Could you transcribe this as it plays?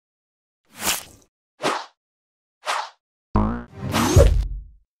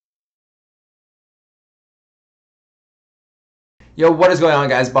Yo, what is going on,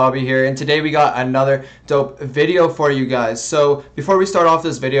 guys? Bobby here, and today we got another dope video for you guys. So before we start off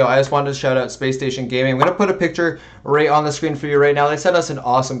this video, I just wanted to shout out Space Station Gaming. I'm going to put a picture right on the screen for you right now. They sent us an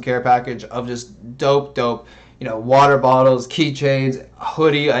awesome care package of just dope, water bottles, keychains,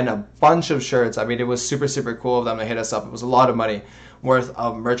 hoodie, and a bunch of shirts. I mean, it was super, super cool of them to hit us up. It was a lot of money worth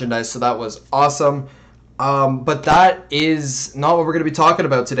of merchandise, so that was awesome. But that is not what we're going to be talking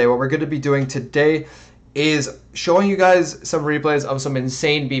about today. What we're going to be doing today is showing you guys some replays of some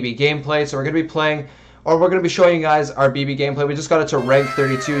insane BB gameplay. So we're going to be playing, or we're going to be showing you guys our BB gameplay. We just got it to rank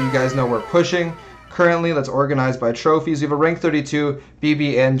 32. You guys know we're pushing. Currently, that's organized by trophies. We have a rank 32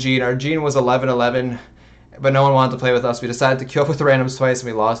 BB and Gene. Our Gene was 11-11, but no one wanted to play with us. We decided to queue up with the randoms twice, and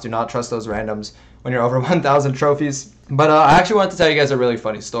we lost. Do not trust those randoms when you're over 1,000 trophies. But I actually wanted to tell you guys a really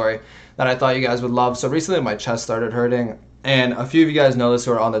funny story that I thought you guys would love. So recently, my chest started hurting. And a few of you guys know this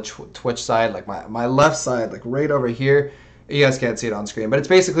who are on the Twitch side, like my left side, like right over here. You guys can't see it on screen, but it's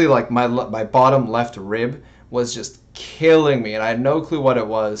basically like my bottom left rib was just killing me, and I had no clue what it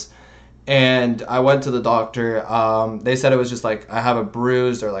was. And I went to the doctor. They said it was just like I have a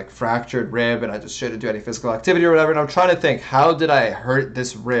bruised or like fractured rib, and I just shouldn't do any physical activity or whatever. And I'm trying to think, how did I hurt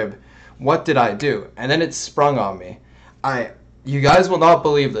this rib? What did I do? And then it sprung on me. You guys will not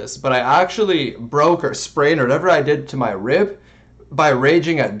believe this, but I actually broke or sprained or whatever I did to my rib by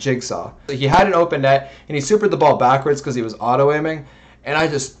raging at Jigsaw. He had an open net, and he supered the ball backwards because he was auto-aiming, and I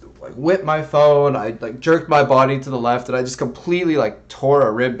just like whipped my phone, I like jerked my body to the left, and I just completely like tore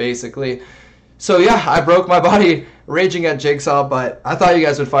a rib basically. So yeah, I broke my body raging at Jigsaw, but I thought you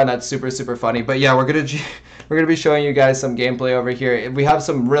guys would find that super, super funny. But yeah, we're gonna be showing you guys some gameplay over here. We have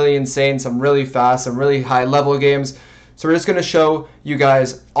some really insane, some really fast, some really high level games. So we're just going to show you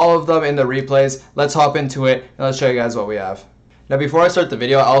guys all of them in the replays. Let's hop into it, and let's show you guys what we have. Now, before I start the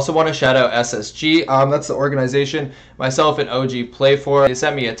video, I also want to shout out SSG. That's the organization myself and OG play for. They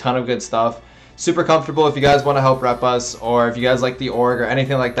sent me a ton of good stuff. Super comfortable. If you guys want to help rep us, or if you guys like the org or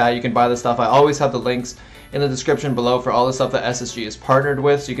anything like that, you can buy the stuff. I always have the links in the description below for all the stuff that SSG is partnered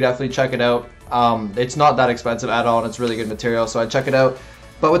with, so you can definitely check it out. It's not that expensive at all, and it's really good material, so I check it out.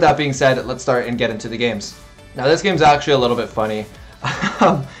 But with that being said, let's start and get into the games. Now this game's actually a little bit funny.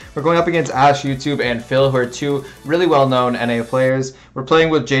 We're going up against Ash, YouTube, and Phil, who are two really well-known NA players. We're playing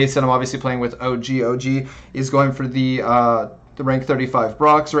with Jason. I'm obviously playing with OG. OG is going for the rank 35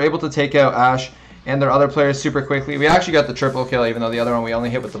 Brock. So we're able to take out Ash and their other players super quickly. We actually got the triple kill, even though the other one we only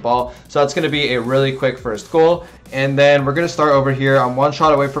hit with the ball. So that's going to be a really quick first goal. And then we're going to start over here. I'm one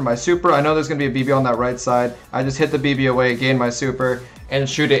shot away from my super. I know there's going to be a BB on that right side. I just hit the BB away, gain my super, and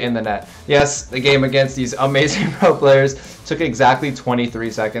shoot it in the net. Yes, the game against these amazing pro players took exactly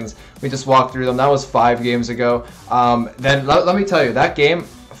 23 seconds. We just walked through them. That was 5 games ago. Then let me tell you, that game,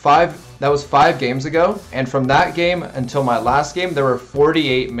 that was 5 games ago, and from that game until my last game, there were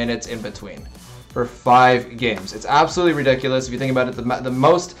 48 minutes in between for 5 games. It's absolutely ridiculous. If you think about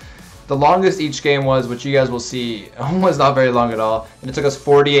it, the longest each game was, which you guys will see, was not very long at all, and it took us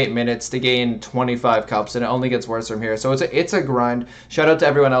 48 minutes to gain 25 cups, and it only gets worse from here. So it's a grind. Shout out to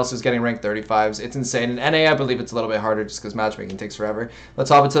everyone else who's getting ranked 35s. It's insane. In NA, I believe it's a little bit harder just because matchmaking takes forever. Let's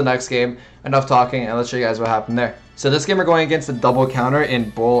hop into the next game. Enough talking, and let's show you guys what happened there. So this game we're going against a double counter in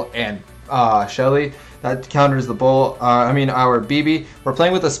Bull and Shelly. That counters the Bull. Our BB. We're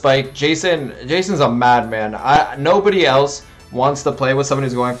playing with a Spike. Jason's a madman. Nobody else wants to play with someone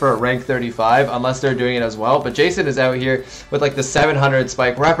who's going for a rank 35 unless they're doing it as well, but Jason is out here with like the 700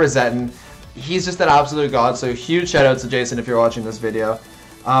 spike representing. He's just an absolute god, so huge shout out to Jason if you're watching this video.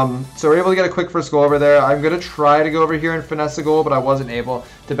 So we're able to get a quick first goal over there. I'm going to try to go over here and finesse the goal, but I wasn't able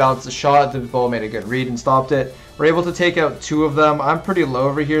to bounce the shot. The ball made a good read and stopped it. We're able to take out 2 of them. I'm pretty low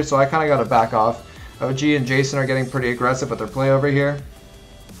over here, so I kind of got to back off. OG and Jason are getting pretty aggressive with their play over here.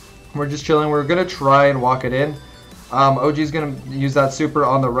 We're just chilling. We're going to try and walk it in. OG's going to use that super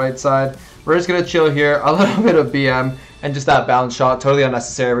on the right side. We're just going to chill here. A little bit of BM and just that bounce shot. Totally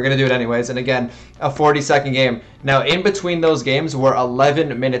unnecessary. We're going to do it anyways. And again, a 40-second game. Now, in between those games were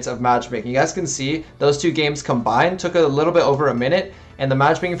 11 minutes of matchmaking. You guys can see those 2 games combined took a little bit over a minute. And the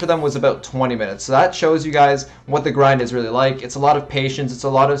matchmaking for them was about 20 minutes. So that shows you guys what the grind is really like. It's a lot of patience. It's a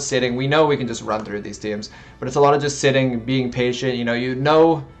lot of sitting. We know we can just run through these teams. But it's a lot of just sitting, being patient. You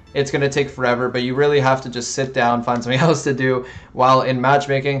know it's going to take forever, but you really have to just sit down, find something else to do while in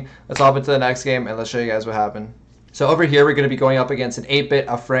matchmaking. Let's hop into the next game, and let's show you guys what happened. So over here, we're going to be going up against an 8-bit,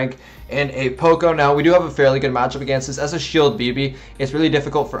 a Frank, and a Poco. Now, we do have a fairly good matchup against this. As a shield Bibi, it's really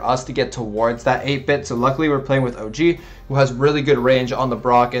difficult for us to get towards that 8-bit. So luckily, we're playing with OG, who has really good range on the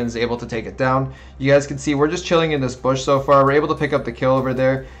Brock and is able to take it down. You guys can see we're just chilling in this bush so far. We're able to pick up the kill over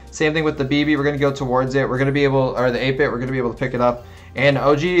there. Same thing with the Bibi. We're going to go towards it. We're going to be able, or the 8-bit, we're going to be able to pick it up. And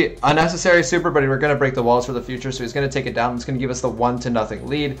OG, unnecessary super, but we're going to break the walls for the future. So he's going to take it down. It's going to give us the 1-0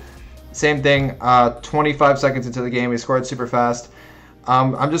 lead. Same thing, 25 seconds into the game, we scored super fast.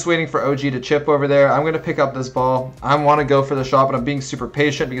 I'm just waiting for OG to chip over there. I'm going to pick up this ball. I want to go for the shot, but I'm being super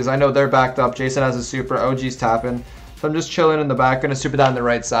patient because I know they're backed up. Jason has a super, OG's tapping. So I'm just chilling in the back, going to super down the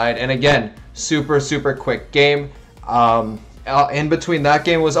right side. And again, super quick game. In between that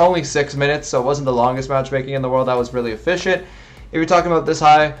game was only 6 minutes, so it wasn't the longest matchmaking in the world. That was really efficient. If you're talking about this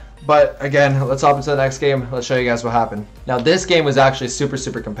high, but again, let's hop into the next game. Let's show you guys what happened. Now, this game was actually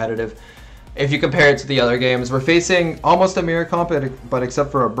super competitive. If you compare it to the other games, we're facing almost a mirror comp, but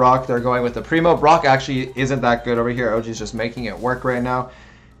except for a Brock, they're going with the Primo. Brock actually isn't that good over here. OG's just making it work right now.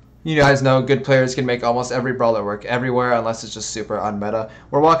 You guys know good players can make almost every brawler work everywhere unless it's just super unmeta.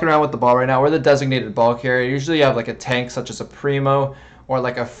 We're walking around with the ball right now. We're the designated ball carrier. Usually you have like a tank such as a Primo, or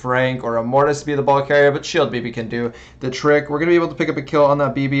like a Frank or a Mortis to be the ball carrier, but Shield Bibi can do the trick. We're going to be able to pick up a kill on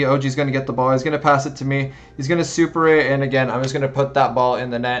that Bibi. OG's going to get the ball. He's going to pass it to me. He's going to super it, and again, I'm just going to put that ball in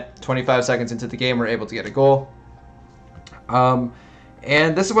the net. 25 seconds into the game, we're able to get a goal. And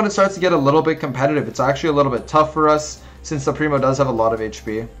this is when it starts to get a little bit competitive. It's actually a little bit tough for us since the Primo does have a lot of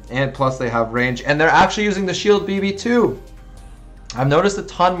HP, and plus they have range, and they're actually using the Shield Bibi too. I've noticed a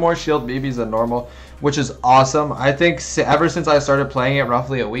ton more Shield Bibis than normal, which is awesome. I think ever since I started playing it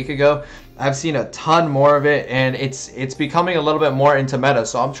roughly a week ago, I've seen a ton more of it, and it's becoming a little bit more into meta.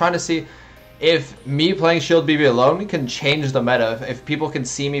 So I'm trying to see if me playing Shield Bibi alone can change the meta, if people can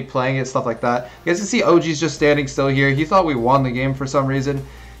see me playing it, stuff like that. You guys can see OG's just standing still here. He thought we won the game for some reason.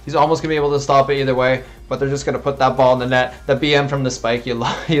 He's almost going to be able to stop it either way, but they're just going to put that ball in the net. The BM from the spike, you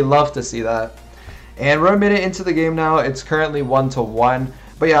love to see that. And we're a minute into the game now. It's currently 1-1.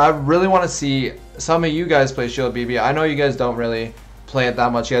 But yeah, I really want to see some of you guys play Shield Bibi. I know you guys don't really play it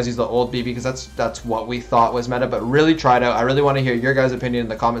that much. You guys use the old Bibi because that's what we thought was meta. But really try it out. I really want to hear your guys' opinion in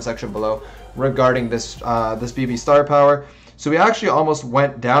the comment section below regarding this this Bibi star power. So we actually almost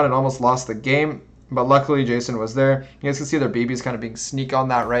went down and almost lost the game. But luckily Jason was there. You guys can see their Bibi's kind of being sneak on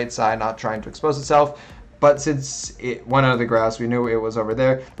that right side, not trying to expose itself. But since it went out of the grass, we knew it was over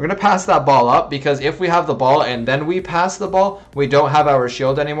there. We're going to pass that ball up because if we have the ball and then we pass the ball, we don't have our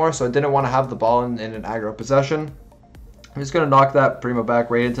shield anymore. So I didn't want to have the ball in an aggro possession. I'm just going to knock that Primo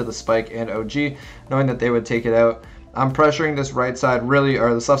back right into the spike and OG, knowing that they would take it out. I'm pressuring this right side really,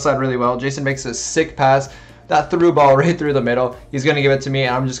 or this left side really well. Jason makes a sick pass. That through ball right through the middle. He's going to give it to me,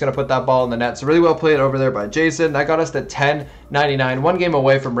 and I'm just going to put that ball in the net. So really well played over there by Jason. That got us to 10-99, one game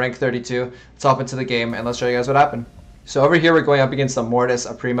away from rank 32. Let's hop into the game, and let's show you guys what happened. So over here, we're going up against a Mortis,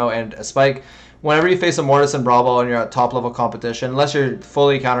 a Primo, and a Spike. Whenever you face a Mortis in Brawl Ball and you're at top level competition, unless you're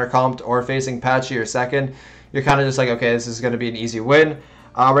fully counter-comped or facing Patchy or second, you're kind of just like, okay, this is going to be an easy win.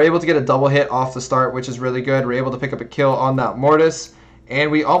 We're able to get a double hit off the start, which is really good. We're able to pick up a kill on that Mortis. And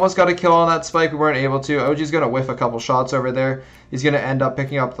we almost got a kill on that Spike. We weren't able to. OG's going to whiff a couple shots over there. He's going to end up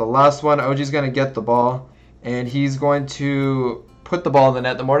picking up the last one. OG's going to get the ball. And he's going to put the ball in the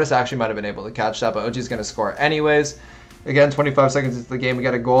net. The Mortis actually might have been able to catch that, but OG's going to score anyways. Again, 25 seconds into the game, we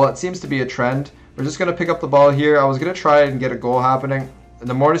got a goal. It seems to be a trend. We're just going to pick up the ball here. I was going to try and get a goal happening. And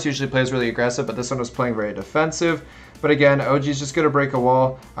the Mortis usually plays really aggressive, but this one was playing very defensive. But again, OG's just going to break a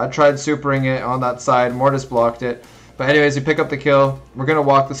wall. I tried supering it on that side. Mortis blocked it. But anyways, we pick up the kill. We're going to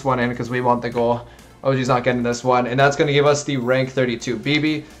walk this one in because we want the goal. OG's not getting this one. And that's going to give us the rank 32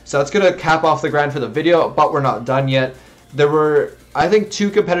 Bibi. So that's going to cap off the grind for the video, but we're not done yet. There were, I think, 2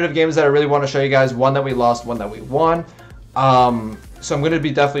 competitive games that I really want to show you guys. One that we lost, one that we won. So I'm going to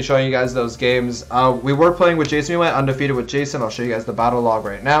be definitely showing you guys those games. We were playing with Jason. We went undefeated with Jason. I'll show you guys the battle log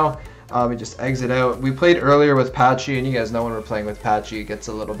right now. We just exit out. We played earlier with Patchy, and you guys know when we're playing with Patchy, it gets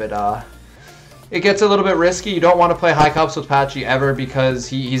a little bit risky. You don't want to play high cups with Patchy ever because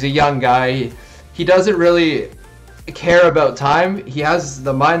he's a young guy. He doesn't really care about time. He has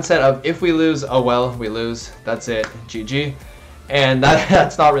the mindset of if we lose, oh well, we lose. That's it. GG. And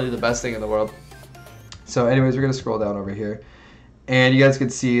that's not really the best thing in the world. So anyways, we're going to scroll down over here. And you guys can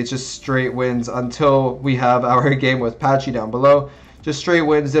see it's just straight wins until we have our game with Patchy down below. Just straight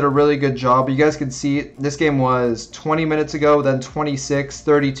wins, did a really good job. You guys can see this game was 20 minutes ago, then 26,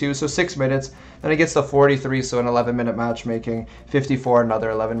 32, so 6 minutes. Then it gets to 43, so an 11-minute matchmaking. 54, another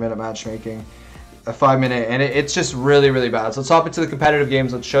 11-minute matchmaking. A 5-minute, and it's just really, really bad. So let's hop into the competitive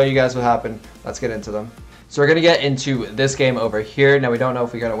games. Let's show you guys what happened. Let's get into them. So we're going to get into this game over here. Now, we don't know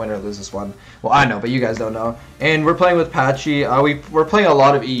if we're going to win or lose this one. Well, I know, but you guys don't know. And we're playing with Patchy. We're playing a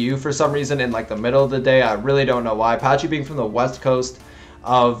lot of EU for some reason in like the middle of the day. I really don't know why. Patchy being from the west coast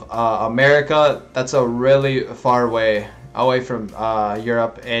of America, that's a really far way away from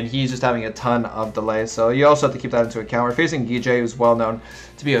Europe, and he's just having a ton of delay. So you also have to keep that into account. We're facing Gijay, who's well known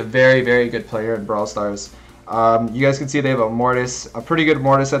to be a very, very good player in Brawl Stars. You guys can see they have a Mortis, a pretty good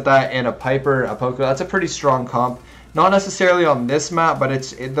Mortis at that, and a Piper, a Poco. That's a pretty strong comp. Not necessarily on this map,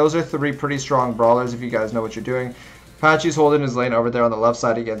 but those are three pretty strong brawlers if you guys know what you're doing. Patchy's holding his lane over there on the left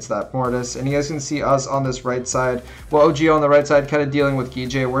side against that Mortis. And you guys can see us on this right side. Well, OG on the right side kind of dealing with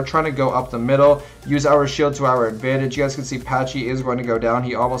Gijay. We're trying to go up the middle, use our shield to our advantage. You guys can see Patchy is going to go down.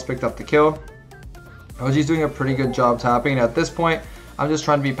 He almost picked up the kill. OG's doing a pretty good job tapping. At this point, I'm just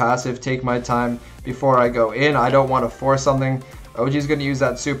trying to be passive, take my time before I go in. I don't want to force something. OG's going to use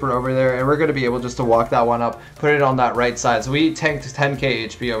that super over there, and we're going to be able just to walk that one up, put it on that right side. So we tanked 10k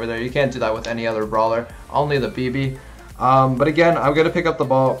HP over there. You can't do that with any other brawler, only the Bibi. But again, I'm going to pick up the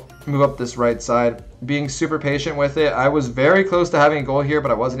ball, move up this right side, being super patient with it. I was very close to having a goal here,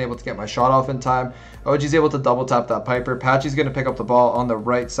 but I wasn't able to get my shot off in time. OG's able to double tap that Piper. Patchy's going to pick up the ball on the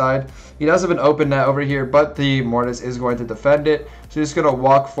right side. He does have an open net over here, but the Mortis is going to defend it. So he's going to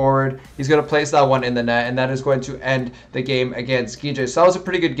walk forward. He's going to place that one in the net, and that is going to end the game against Gijay. So that was a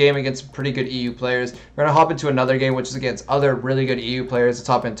pretty good game against pretty good EU players. We're going to hop into another game, which is against other really good EU players. Let's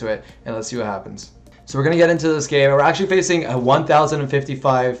hop into it, and let's see what happens. So we're going to get into this game. We're actually facing a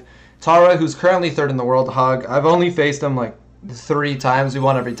 1055 Tara, who's currently third in the world. Hug. I've only faced him like 3 times. We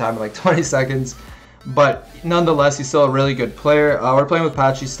won every time in like 20 seconds. But nonetheless, he's still a really good player. We're playing with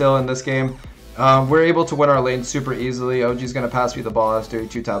Patchy still in this game. We're able to win our lane super easily. OG's going to pass me the ball after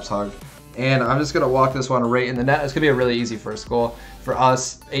 2 taps Hug. And I'm just going to walk this one right in the net. It's going to be a really easy first goal for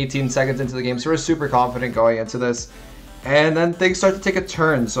us 18 seconds into the game. So we're super confident going into this. And then things start to take a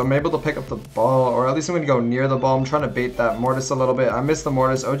turn, so I'm able to pick up the ball, or at least I'm going to go near the ball. I'm trying to bait that Mortis a little bit. I missed the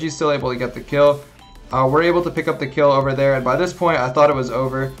Mortis. OG's still able to get the kill. We're able to pick up the kill over there, and by this point, I thought it was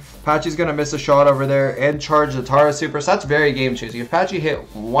over. Patchy's going to miss a shot over there and charge the Tara super, so that's very game-changing. If Patchy hit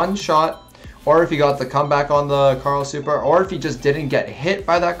one shot, or if he got the comeback on the Carl super, or if he just didn't get hit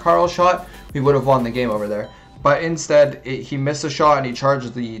by that Carl shot, we would have won the game over there. But instead, he missed a shot and he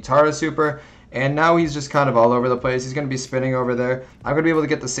charged the Tara super. And now he's just kind of all over the place. He's going to be spinning over there. I'm going to be able to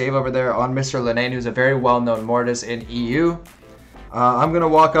get the save over there on Mr. Linane, who's a very well-known Mortis in EU. I'm going to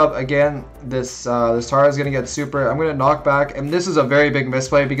walk up again. This Tara is going to get super. I'm going to knock back. And this is a very big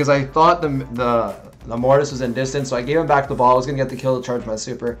misplay because I thought the Mortis was in distance. So I gave him back the ball. I was going to get the kill to charge my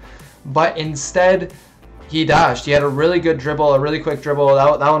super. But instead, he dashed. He had a really good dribble, a really quick dribble.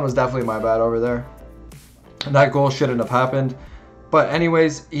 That one was definitely my bad over there. And that goal shouldn't have happened. But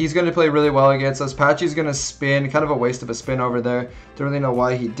anyways, he's going to play really well against us. Patchy's going to spin. Kind of a waste of a spin over there. Don't really know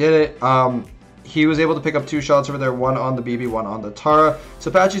why he did it. He was able to pick up 2 shots over there. One on the Bibi, one on the Tara. So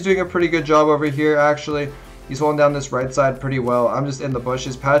Patchy's doing a pretty good job over here, actually. He's holding down this right side pretty well. I'm just in the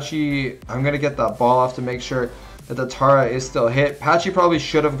bushes. Patchy, I'm going to get that ball off to make sure that the Tara is still hit. Patchy probably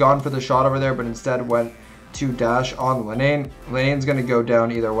should have gone for the shot over there, but instead went to dash on Linane. Linane's going to go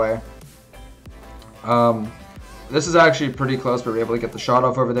down either way. This is actually pretty close, but we're able to get the shot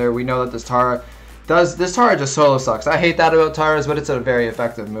off over there. We know that this Tara just solo sucks. I hate that about Taras, but it's a very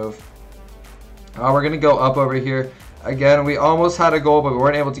effective move. We're going to go up over here. Again, we almost had a goal, but we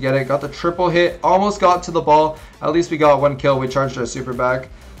weren't able to get it. Got the triple hit. Almost got to the ball. At least we got 1 kill. We charged our super back.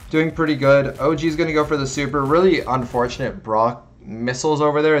 Doing pretty good. OG's going to go for the super. Really unfortunate Brock missiles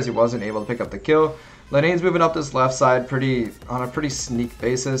over there as he wasn't able to pick up the kill. Linane's moving up this left side on a pretty sneak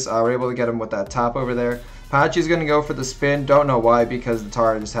basis. We're able to get him with that tap over there. Patchy's going to go for the spin. Don't know why, because the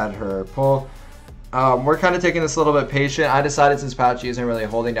Tara just had her pull. We're kind of taking this a little bit patient. I decided since Patchy isn't really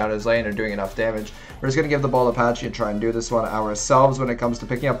holding down his lane or doing enough damage, we're just going to give the ball to Patchy and try and do this one ourselves when it comes to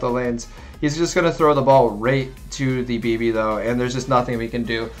picking up the lanes. He's just going to throw the ball right to the Bibi though, and there's just nothing we can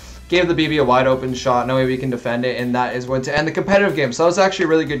do. Gave the Bibi a wide open shot. No way we can defend it, and that is going to end the competitive game. So that was actually a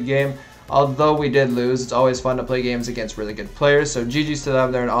really good game. Although we did lose, it's always fun to play games against really good players. So GG's to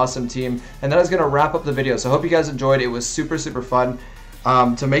them. They're an awesome team. And that is going to wrap up the video. So I hope you guys enjoyed. It was super, super fun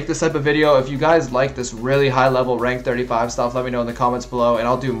to make this type of video. If you guys like this really high level rank 35 stuff, let me know in the comments below. And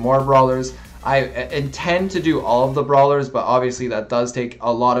I'll do more brawlers. I intend to do all of the brawlers, but obviously that does take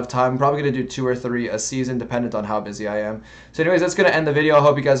a lot of time. I'm probably going to do 2 or 3 a season, dependent on how busy I am. So anyways, that's going to end the video. I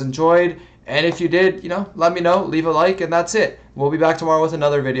hope you guys enjoyed. And if you did, let me know. Leave a like, and that's it. We'll be back tomorrow with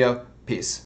another video. Peace.